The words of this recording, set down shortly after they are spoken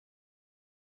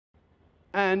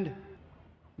And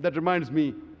that reminds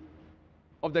me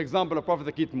of the example of Prophet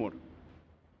Zakir Naik.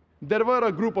 There were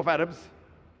a group of Arabs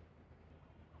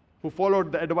who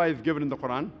followed the advice given in the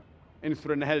Quran in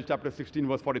Surah Nahl chapter 16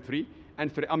 verse 43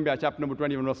 and Surah Anbiya chapter number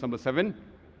 21 verse number 7,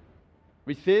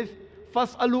 which says,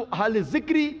 "Fas'alu ahla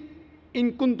zikri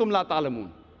in kuntum la ta'lamun."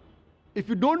 If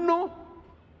you don't know,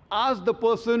 ask the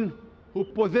person who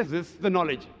possesses the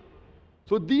knowledge.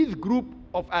 So these group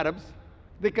of Arabs,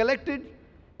 they collected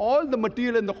all the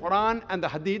material in the Quran and the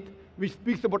Hadith which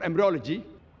speaks about embryology,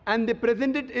 and they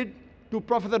presented it to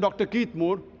Professor Dr. Keith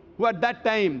Moore, who at that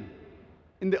time,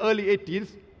 in the early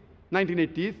 80s,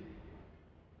 1980s,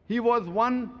 he was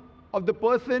one of the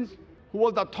persons who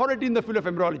was the authority in the field of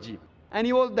embryology. And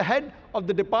he was the head of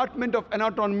the Department of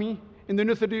Anatomy in the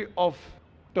University of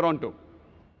Toronto.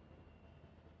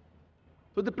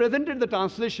 So they presented the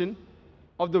translation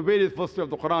of the various verses of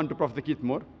the Quran to Professor Keith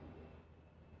Moore,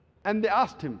 and they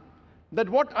asked him that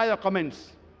what are your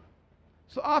comments?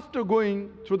 So after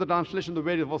going through the translation of the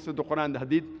various verses of the Quran and the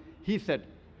Hadith, he said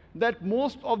that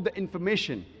most of the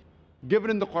information given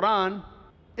in the Quran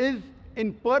is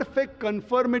in perfect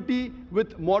conformity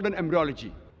with modern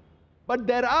embryology. But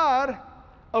there are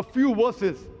a few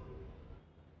verses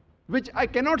which I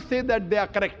cannot say that they are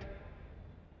correct.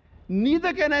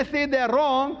 Neither can I say they are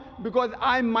wrong because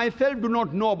I myself do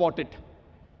not know about it.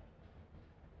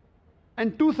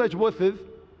 And two such verses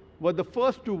were the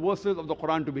first two verses of the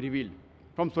Quran to be revealed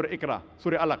from Surah Iqra,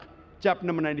 Surah Alaq, chapter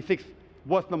number 96,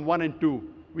 verse number 1 and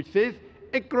 2, which says,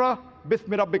 "Iqra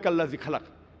bismi rabbikal ladzi khalaq,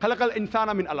 khalaqal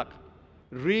insana min alaq."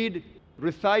 Read,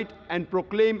 recite, and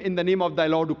proclaim in the name of thy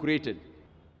Lord who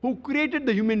created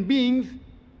the human beings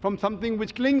from something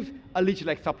which clings, a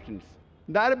leech-like substance.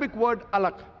 The Arabic word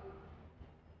alaq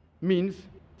means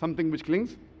something which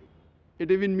clings.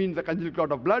 It even means a congealed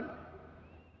clot of blood.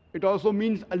 It also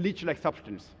means a leech-like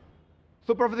substance.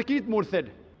 So Professor Keith Moore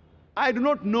said, I do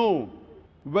not know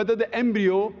whether the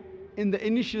embryo in the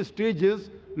initial stages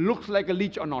looks like a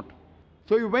leech or not.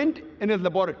 So he went in his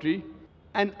laboratory,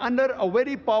 and under a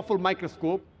very powerful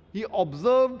microscope, he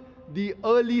observed the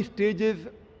early stages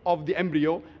of the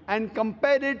embryo and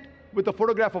compared it with a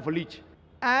photograph of a leech.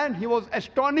 And he was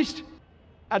astonished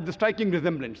at the striking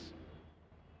resemblance.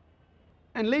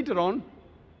 And later on,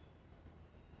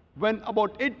 when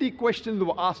about 80 questions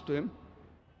were asked to him,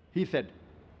 he said,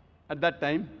 at that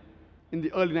time, in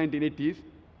the early 1980s,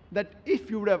 that if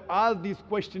you would have asked these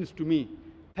questions to me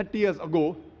 30 years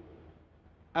ago,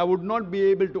 I would not be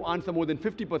able to answer more than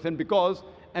 50% because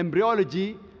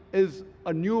embryology is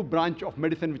a new branch of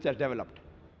medicine which has developed.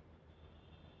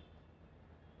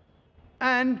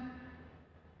 And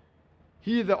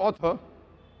he is the author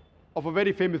of a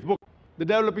very famous book, The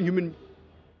Developing Human.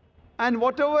 And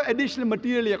whatever additional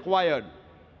material he acquired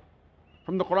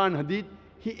from the Quran and Hadith,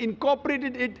 he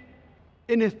incorporated it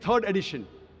in his third edition,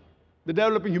 The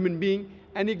Developing Human Being,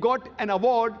 and he got an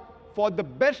award for the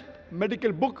best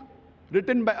medical book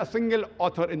written by a single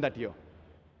author in that year.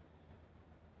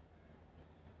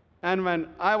 And when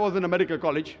I was in a medical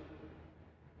college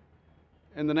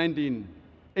in the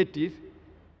 1980s,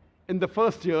 in the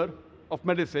first year of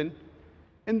medicine,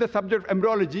 in the subject of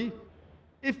embryology,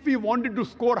 if we wanted to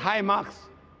score high marks,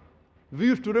 we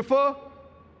used to refer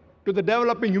to The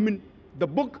Developing Human, the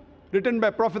book written by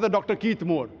Professor Dr. Keith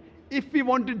Moore. If we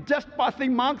wanted just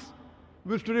passing marks,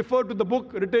 we used to refer to the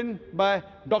book written by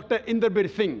Dr.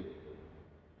 Inderbir Singh.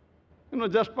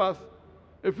 Just pass.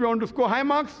 If we want to score high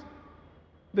marks,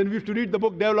 then we used to read the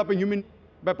book Developing Human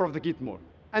by Professor Keith Moore.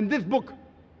 And this book,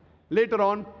 later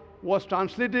on, was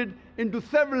translated into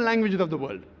several languages of the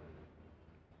world.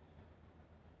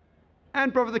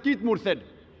 And Professor Keith Moore said,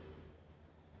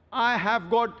 I have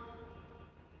got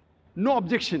no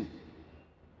objection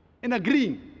in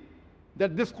agreeing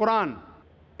that this Quran,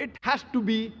 it has to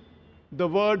be the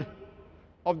word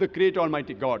of the Creator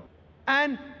Almighty God.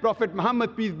 And Prophet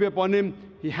Muhammad, peace be upon him,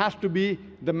 he has to be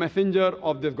the messenger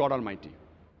of this God Almighty.